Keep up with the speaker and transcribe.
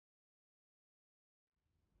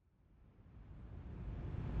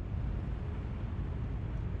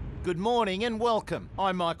Good morning and welcome.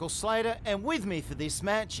 I'm Michael Slater, and with me for this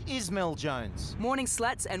match is Mel Jones. Morning,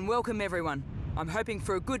 Slats, and welcome everyone. I'm hoping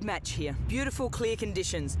for a good match here. Beautiful, clear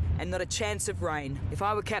conditions, and not a chance of rain. If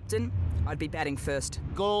I were captain, I'd be batting first.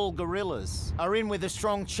 Gall Gorillas are in with a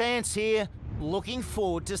strong chance here. Looking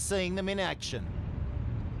forward to seeing them in action.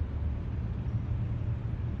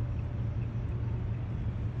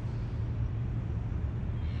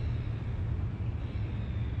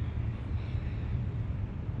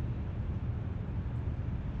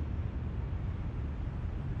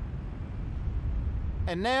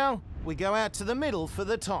 And now, we go out to the middle for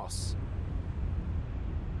the toss.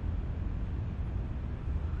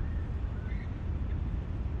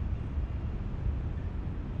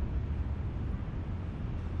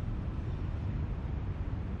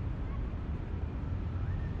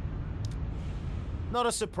 Not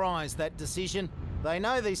a surprise, that decision. They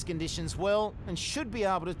know these conditions well and should be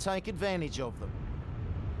able to take advantage of them.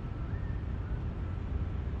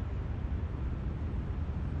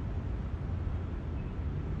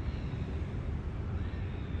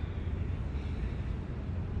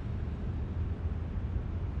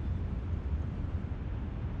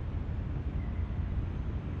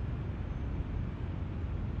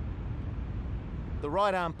 The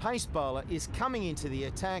right-arm pace bowler is coming into the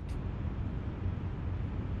attack.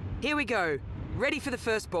 Here we go. Ready for the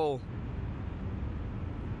first ball.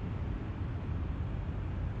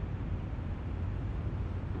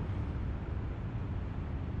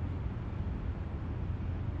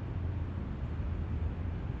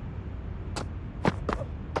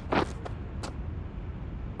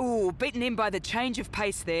 Ooh, beaten in by the change of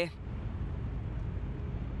pace there.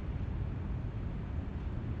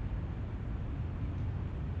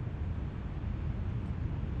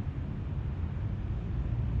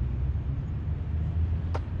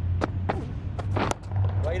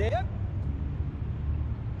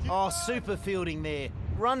 Oh, super fielding there.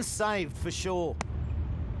 Run saved for sure.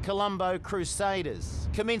 Colombo Crusaders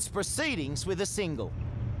commence proceedings with a single.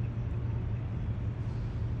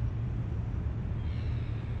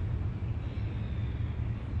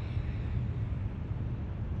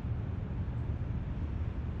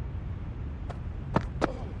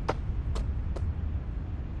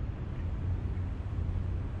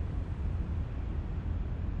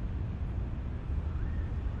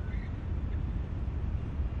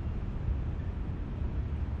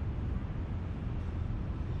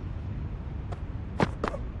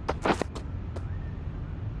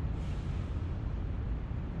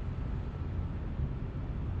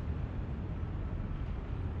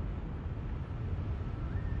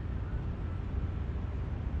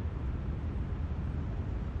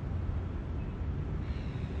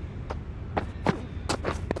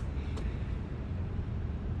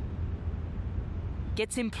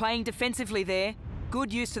 Gets him playing defensively there.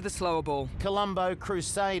 Good use of the slower ball. Colombo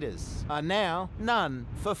Crusaders are now none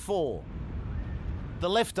for 4. The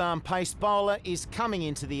left-arm pace bowler is coming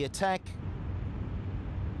into the attack.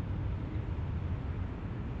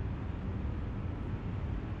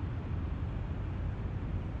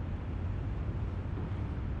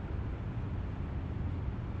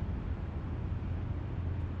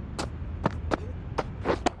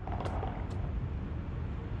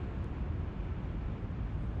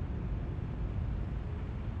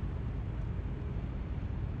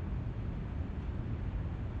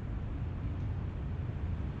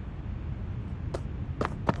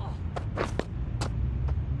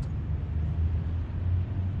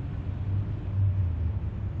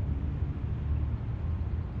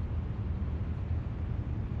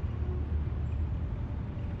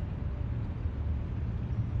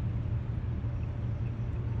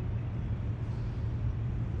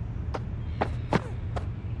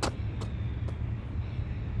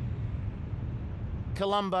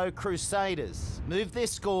 Colombo Crusaders move their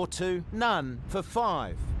score to none for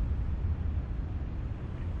 5.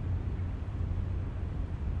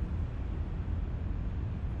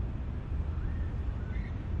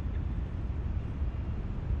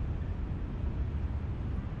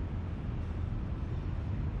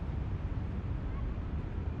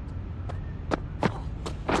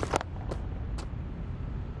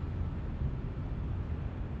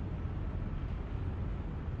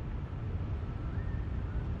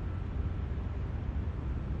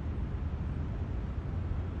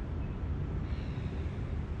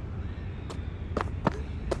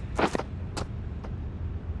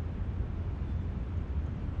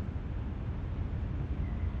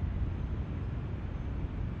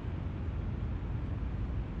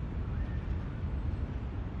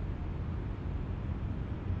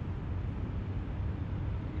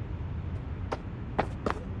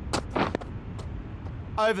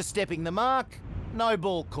 Overstepping the mark, no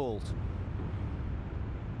ball called.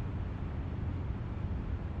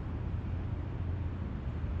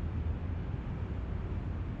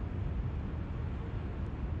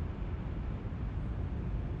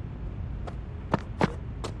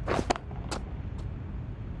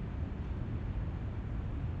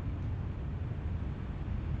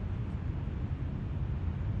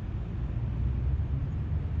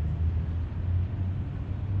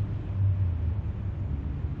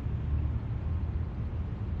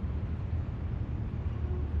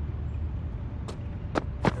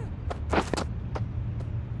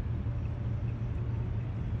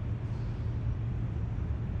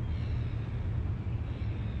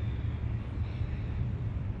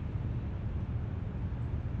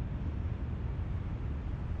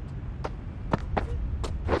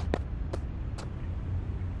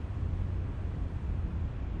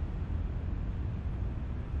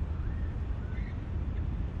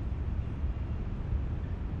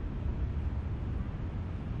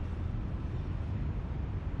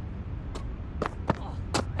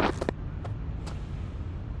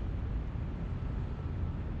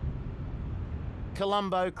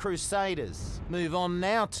 Colombo Crusaders move on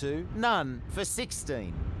now to none for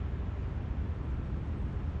 16.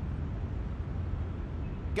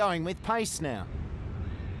 Going with pace now.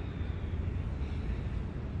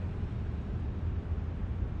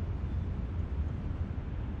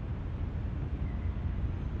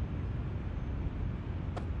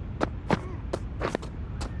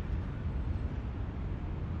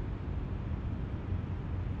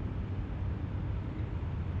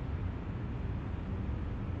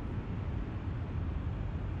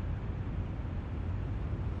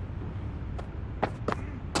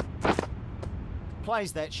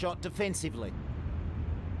 Plays that shot defensively.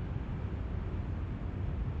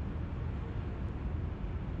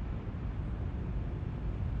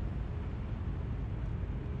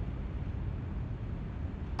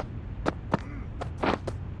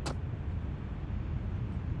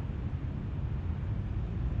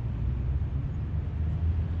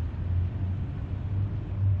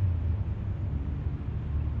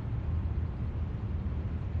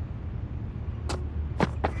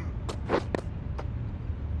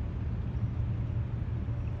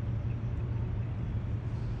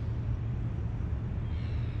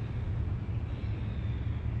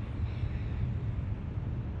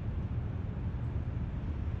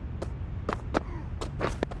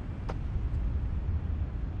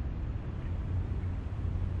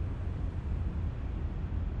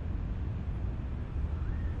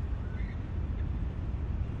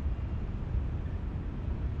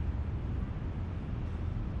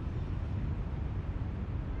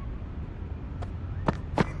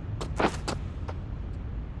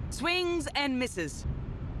 Swings and misses.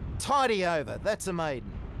 Tidy over, that's a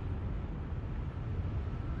maiden.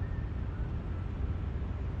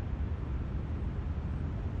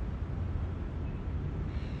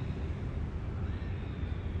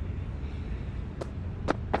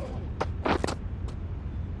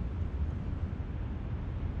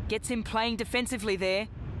 Gets him playing defensively there.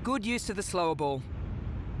 Good use of the slower ball.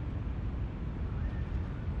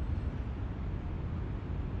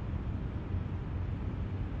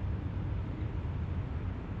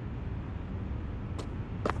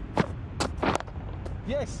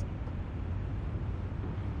 Yes.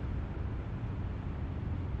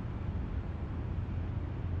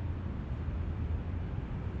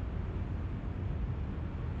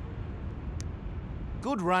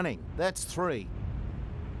 Good running, that's 3.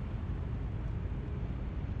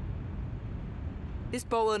 This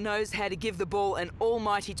bowler knows how to give the ball an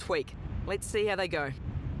almighty tweak. Let's see how they go.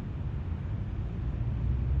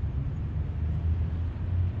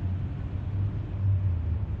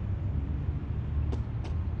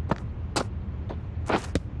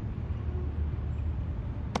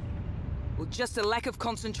 Well, just a lack of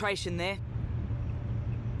concentration there.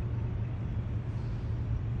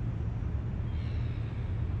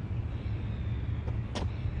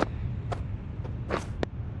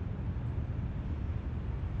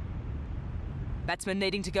 Batsman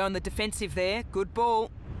needing to go on the defensive there. Good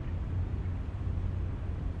ball.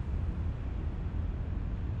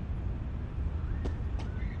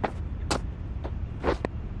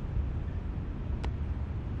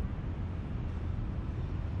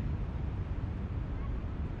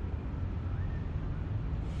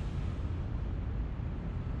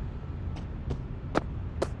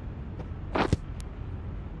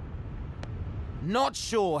 Not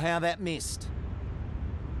sure how that missed.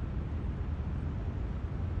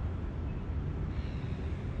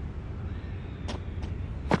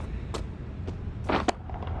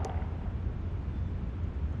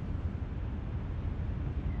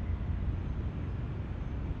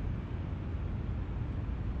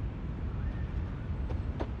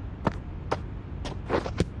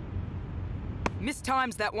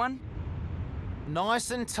 Mistimes that one. Nice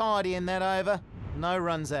and tidy in that over. No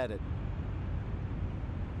runs added.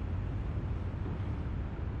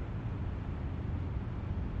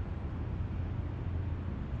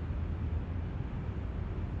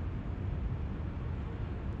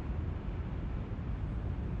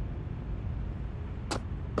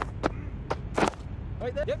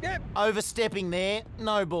 Right there. Yep. Overstepping there,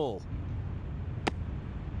 no ball.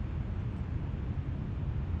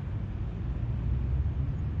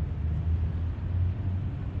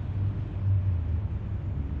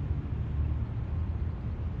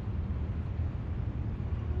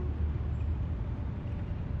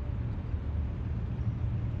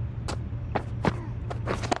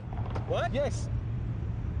 What? Yes.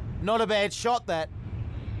 Not a bad shot, that.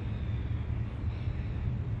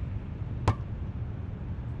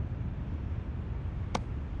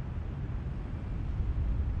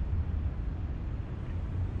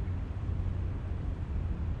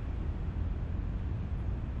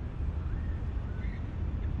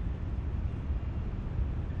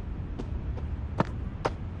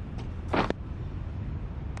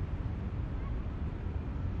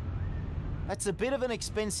 That's a bit of an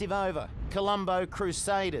expensive over. Colombo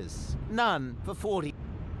Crusaders, none for 40.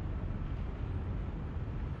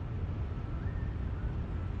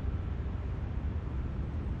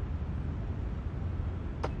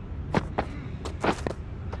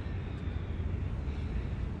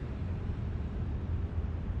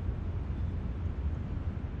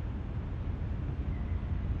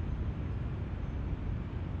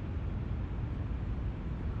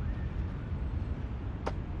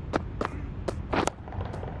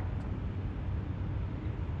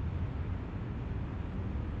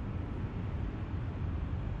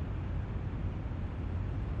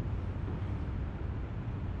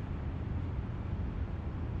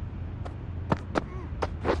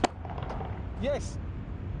 Yes.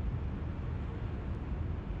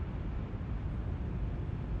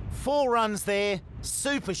 4 runs there,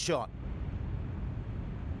 super shot.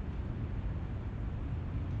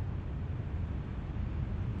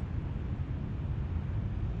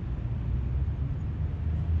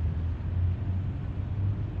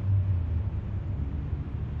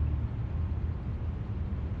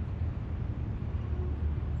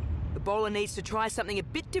 The bowler needs to try something a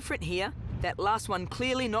bit different here. That last one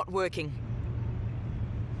clearly not working.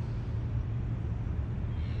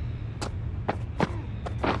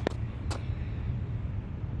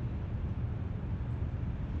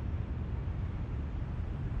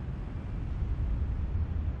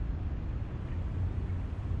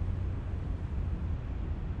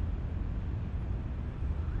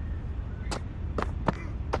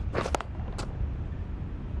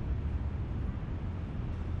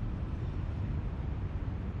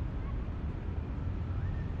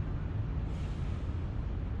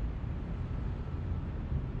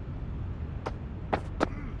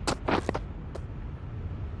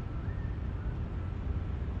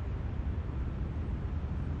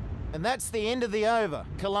 And that's the end of the over.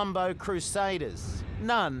 Colombo Crusaders,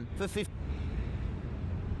 none for 50.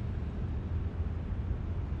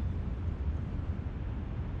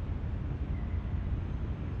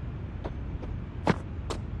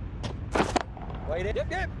 Wait it.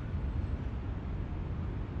 Yep.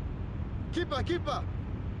 Keeper.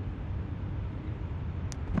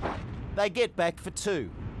 They get back for 2.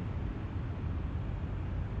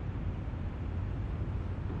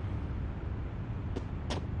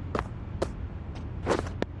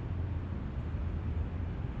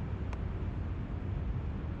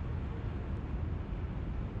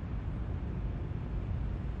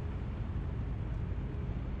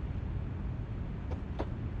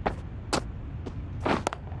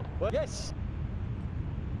 What? Yes.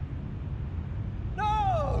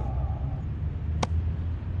 No.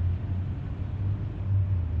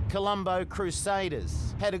 Colombo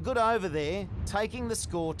Crusaders had a good over there, taking the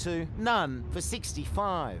score to none for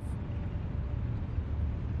 65.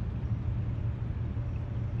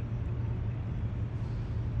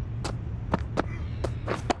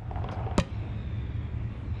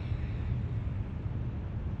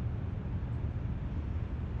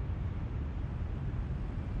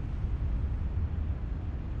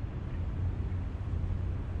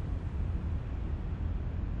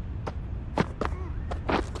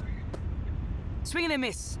 Swing and a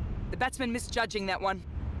miss. The batsman misjudging that one.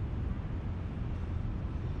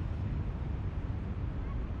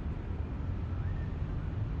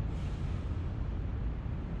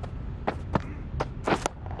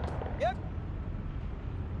 Yep.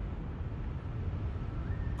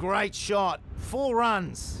 Great shot. 4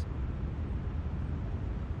 runs.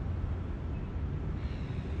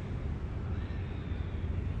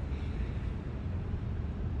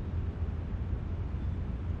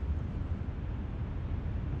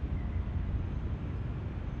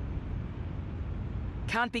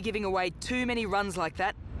 Can't be giving away too many runs like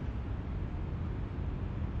that.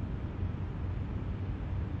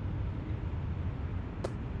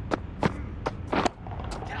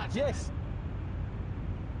 Yes.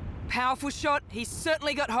 Powerful shot. He's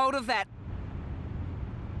certainly got hold of that.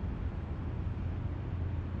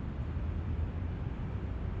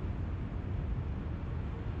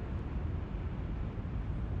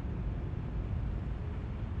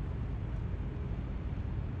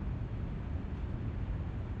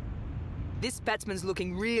 This batsman's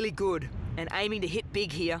looking really good and aiming to hit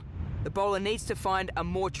big here. The bowler needs to find a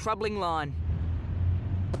more troubling line.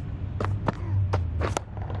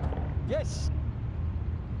 Yes.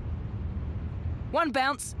 One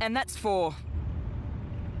bounce and that's 4.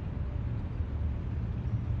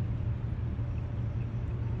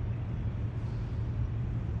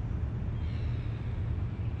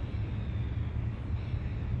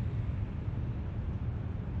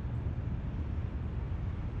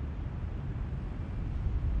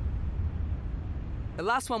 The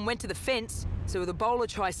last one went to the fence, so the bowler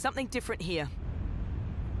tries something different here.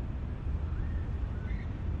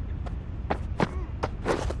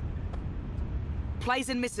 Plays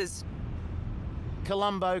and misses.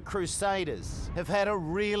 Colombo Crusaders have had a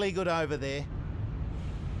really good over there.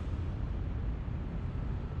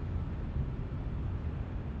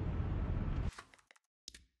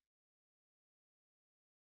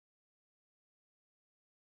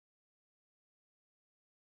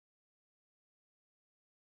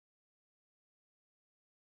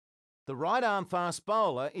 The right arm fast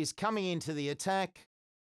bowler is coming into the attack.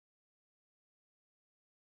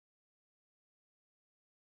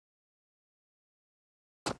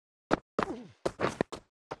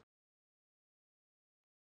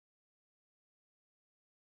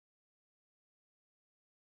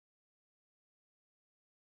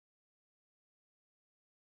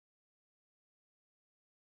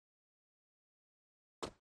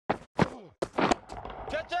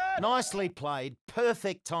 Catch it! Nicely played,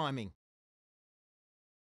 perfect timing.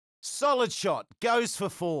 Solid shot, goes for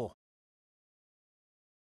 4.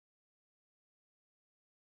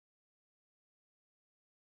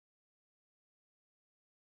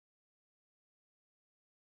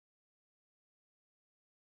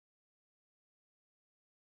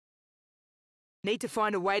 Need to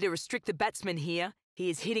find a way to restrict the batsman here.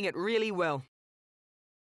 He is hitting it really well.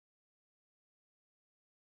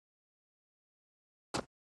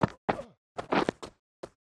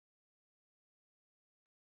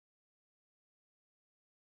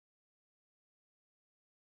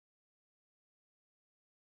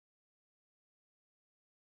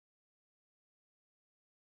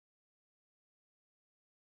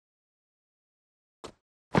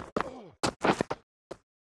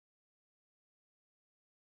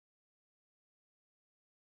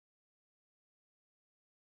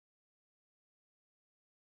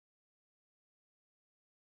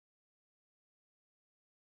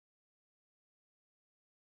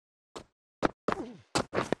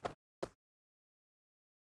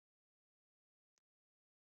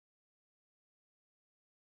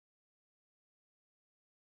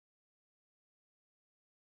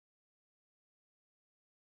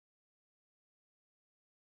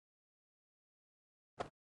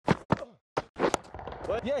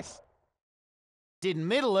 Yes. Didn't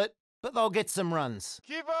middle it, but they'll get some runs.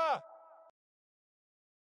 Keeper!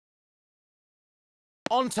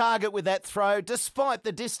 On target with that throw, despite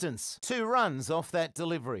the distance. 2 runs off that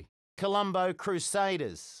delivery. Colombo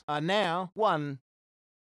Crusaders are now 1.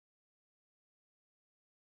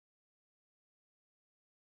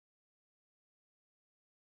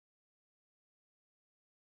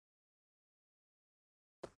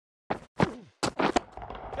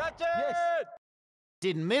 Catch it! Yes.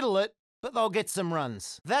 Didn't middle it, but they'll get some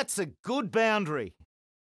runs. That's a good boundary.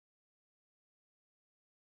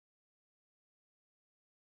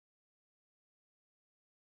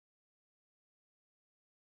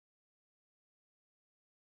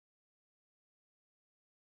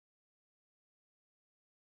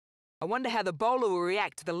 I wonder how the bowler will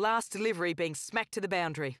react to the last delivery being smacked to the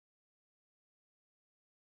boundary.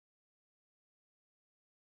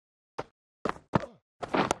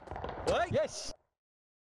 Yes.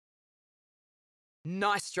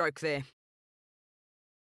 Nice stroke there.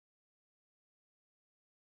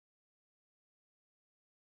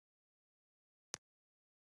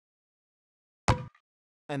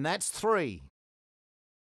 And that's 3.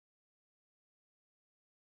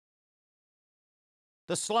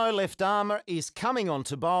 The slow left armour is coming on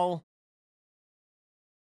to bowl.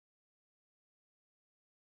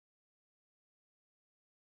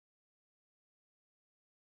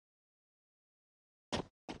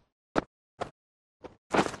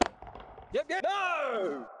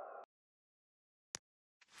 No!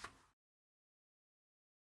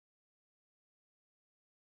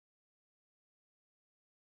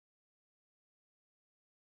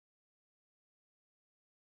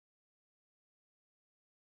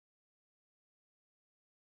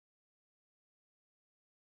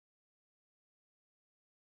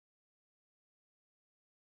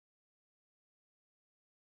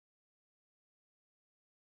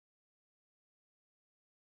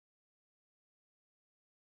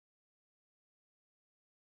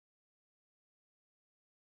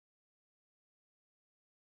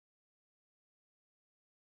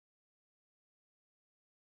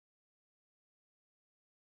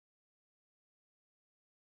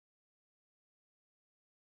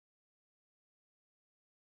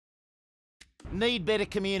 Need better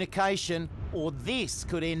communication, or this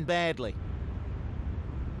could end badly.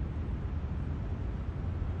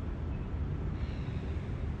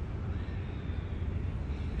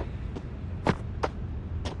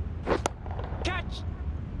 Catch!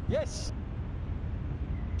 Yes!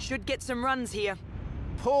 Should get some runs here.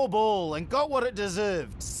 Poor ball and got what it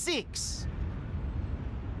deserved. 6.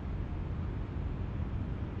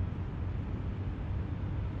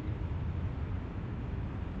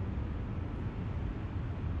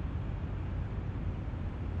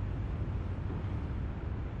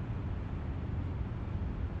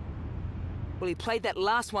 Well, he played that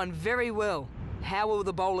last one very well. How will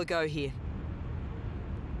the bowler go here?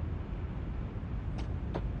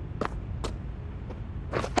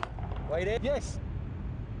 Wait in. Yes!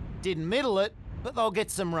 Didn't middle it, but they'll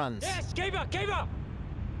get some runs. Yes! Keeper! Keeper!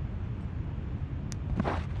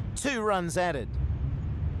 2 runs added.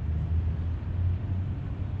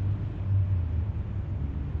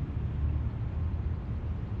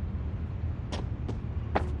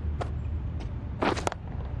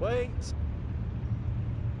 Wait!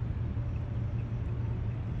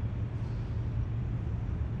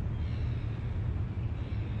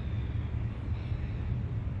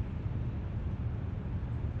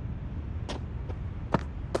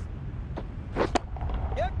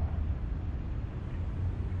 Yep!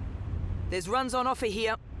 There's runs on offer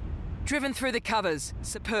here. Driven through the covers.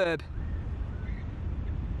 Superb.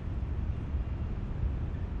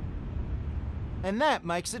 And that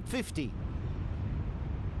makes it 50.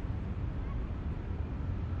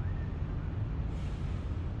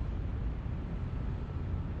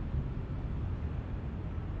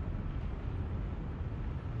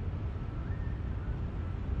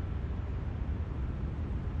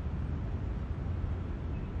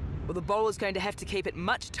 Well, the bowler's going to have to keep it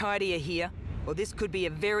much tidier here, or this could be a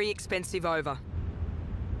very expensive over.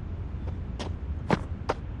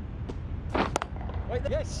 Wait!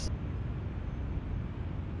 Yes!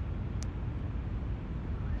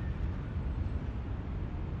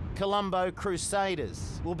 Colombo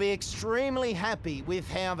Crusaders will be extremely happy with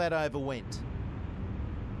how that over went.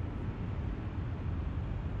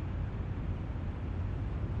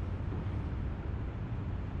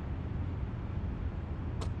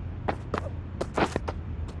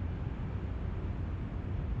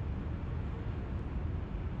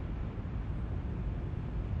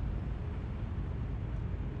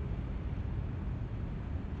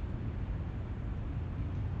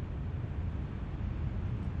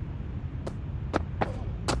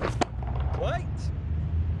 Wait!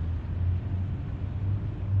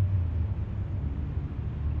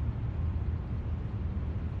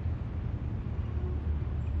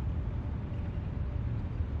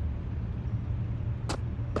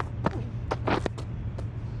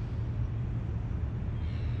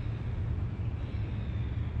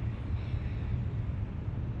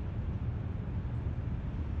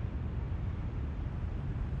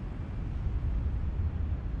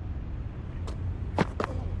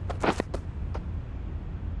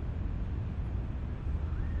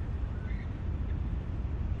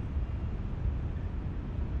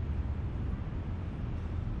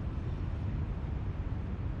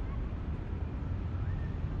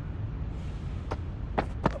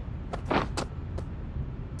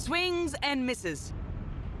 Swings and misses.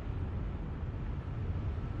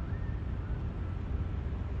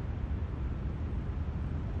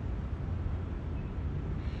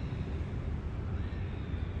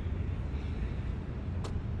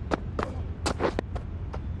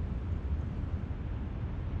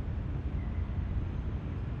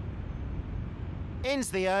 Ends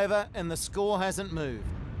the over and the score hasn't moved.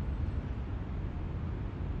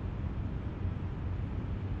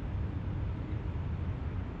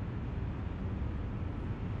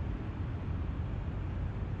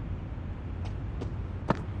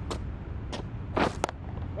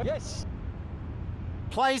 Yes!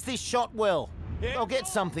 Plays this shot well. Yeah. They'll get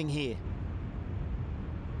something here.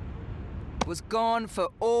 Was gone for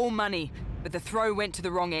all money, but the throw went to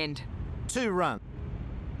the wrong end. 2 runs.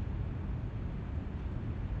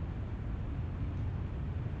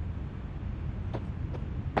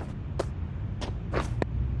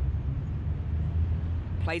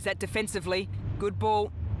 Plays that defensively. Good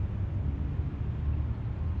ball.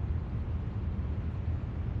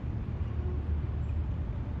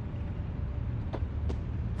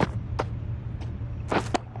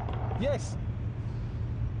 Yes.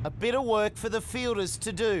 A bit of work for the fielders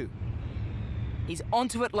to do. He's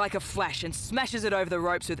onto it like a flash and smashes it over the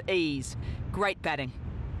ropes with ease. Great batting.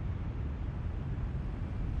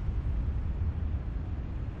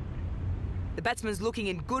 The batsman's looking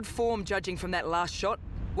in good form judging from that last shot.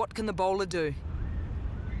 What can the bowler do?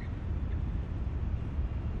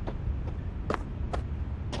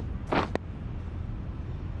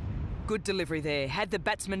 Good delivery there. Had the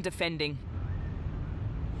batsman defending.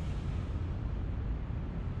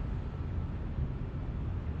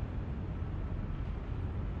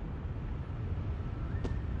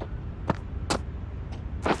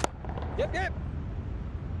 Yep.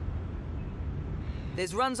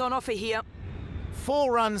 There's runs on offer here.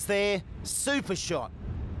 4 runs there. Super shot.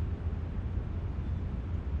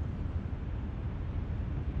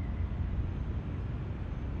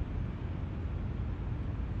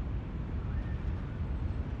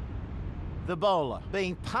 The bowler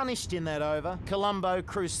being punished in that over. Colombo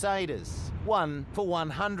Crusaders. 1 for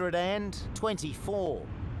 124.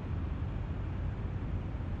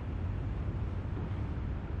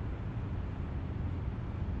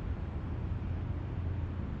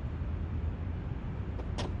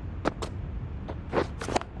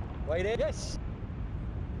 Wait there. Yes.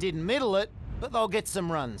 Didn't middle it, but they'll get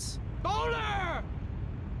some runs. Bowler!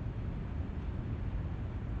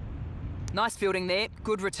 Nice fielding there.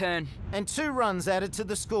 Good return. And 2 runs added to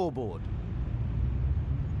the scoreboard.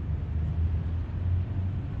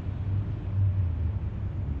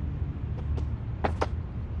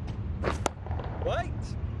 Wait.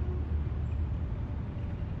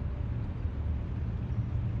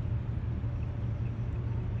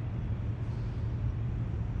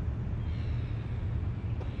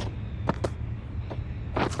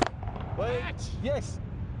 Wait. Yes.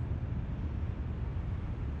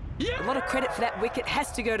 A lot of credit for that wicket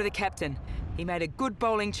has to go to the captain. He made a good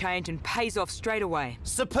bowling change and pays off straight away.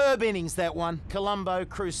 Superb innings, that one. Colombo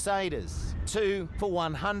Crusaders. 2 for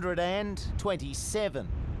 127.